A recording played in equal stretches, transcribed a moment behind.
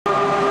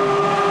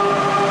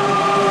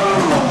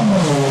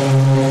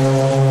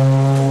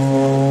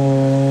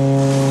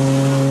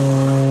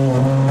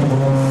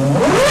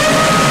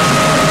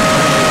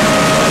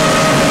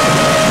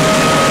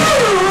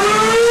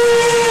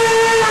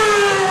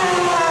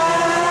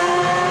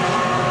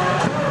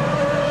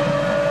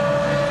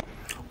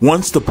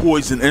Once the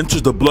poison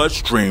enters the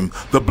bloodstream,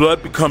 the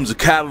blood becomes a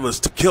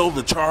catalyst to kill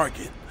the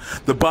target.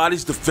 The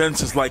body's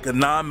defense is like a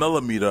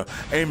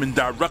 9mm aiming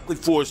directly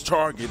for its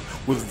target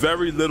with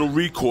very little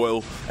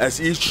recoil as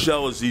each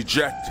shell is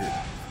ejected.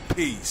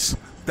 Peace.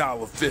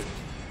 Dolla50. Would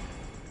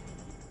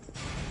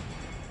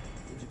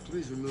you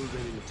please remove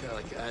any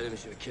metallic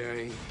items you're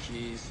carrying?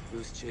 Keys,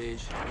 loose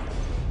change.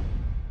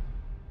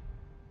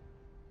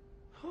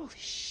 Holy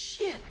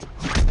shit!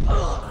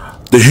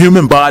 The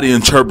human body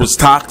interprets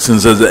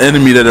toxins as an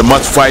enemy that it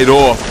must fight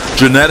off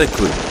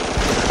genetically.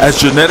 As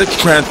genetics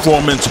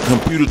transform into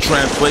computer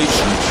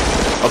translations,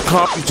 a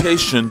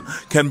computation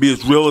can be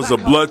as real as a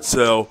blood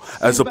cell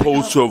as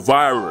opposed to a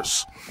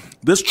virus.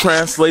 This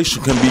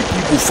translation can be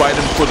people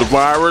fighting for the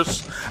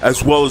virus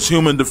as well as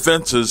human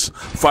defenses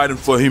fighting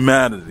for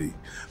humanity.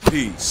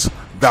 Peace.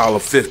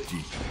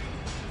 Dolla50.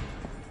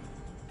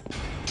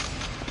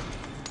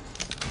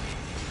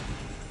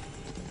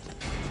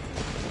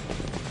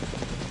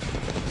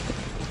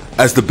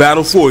 As the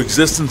battle for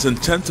existence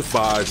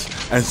intensifies,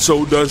 and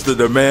so does the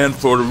demand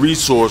for the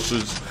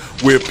resources,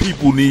 where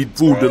people need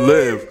food to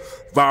live,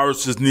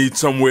 viruses need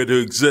somewhere to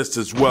exist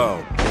as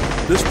well.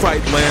 This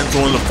fight lands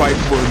on the fight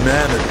for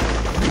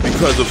humanity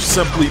because of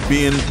simply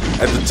being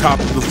at the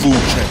top of the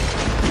food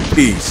chain.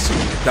 Peace.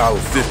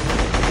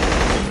 Dolla50.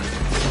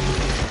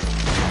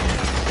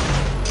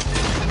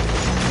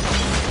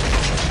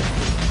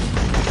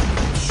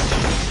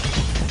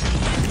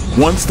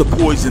 Once the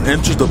poison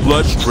enters the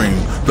bloodstream,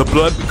 the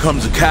blood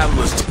becomes a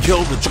catalyst to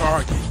kill the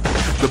target.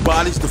 The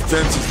body's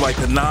defense is like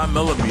a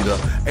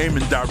 9mm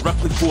aiming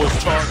directly for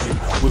its target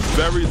with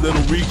very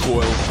little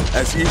recoil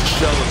as each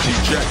shell is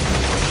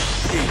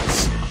ejected.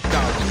 Peace.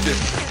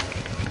 Dolla50.